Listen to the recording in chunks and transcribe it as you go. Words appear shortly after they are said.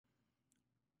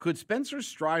Could Spencer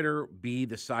Strider be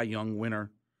the Cy Young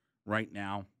winner right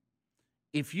now?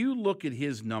 If you look at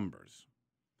his numbers,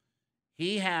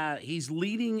 he's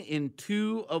leading in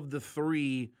two of the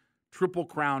three Triple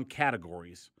Crown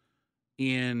categories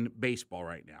in baseball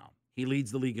right now. He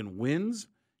leads the league in wins,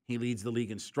 he leads the league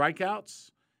in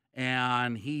strikeouts,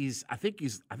 and I think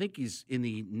he's in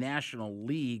the National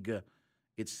League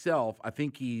itself. I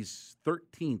think he's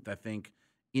 13th,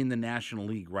 in the National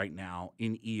League right now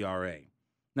in ERA.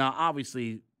 Now,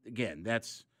 obviously, again,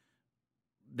 that's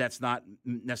not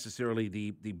necessarily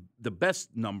the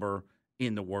best number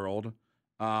in the world.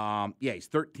 He's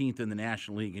 13th in the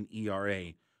National League in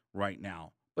ERA right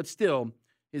now. But still,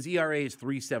 his ERA is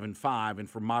 3.75, and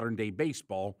for modern-day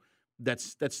baseball,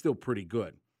 that's still pretty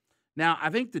good. Now, I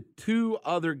think the two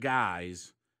other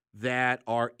guys that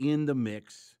are in the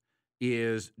mix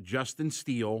is Justin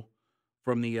Steele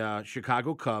from the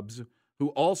Chicago Cubs, who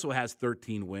also has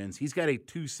 13 wins. He's got a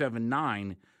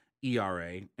 2.79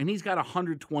 ERA, and he's got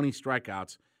 120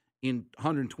 strikeouts in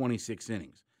 126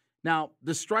 innings. Now,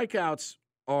 the strikeouts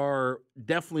are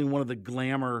definitely one of the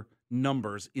glamour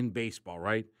numbers in baseball,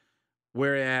 right?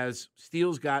 Whereas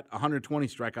Steele's got 120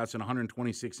 strikeouts in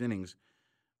 126 innings,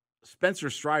 Spencer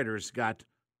Strider's got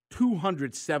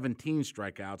 217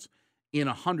 strikeouts in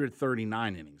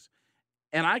 139 innings.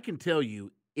 And I can tell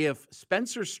you, if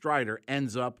Spencer Strider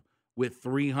ends up with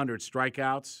 300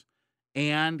 strikeouts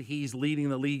and he's leading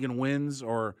the league in wins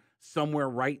or somewhere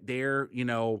right there,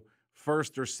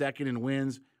 first or second in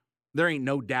wins, there ain't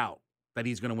no doubt that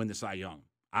he's going to win the Cy Young.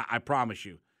 I promise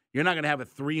you. You're not going to have a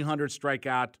 300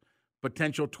 strikeout,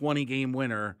 potential 20-game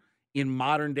winner in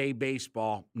modern-day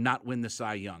baseball not win the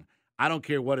Cy Young. I don't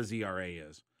care what his ERA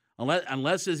is.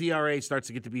 Unless his ERA starts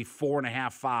to get to be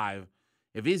 4.5, 5,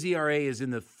 if his ERA is in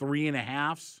the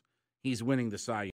 3.5s, he's winning the Cy Young.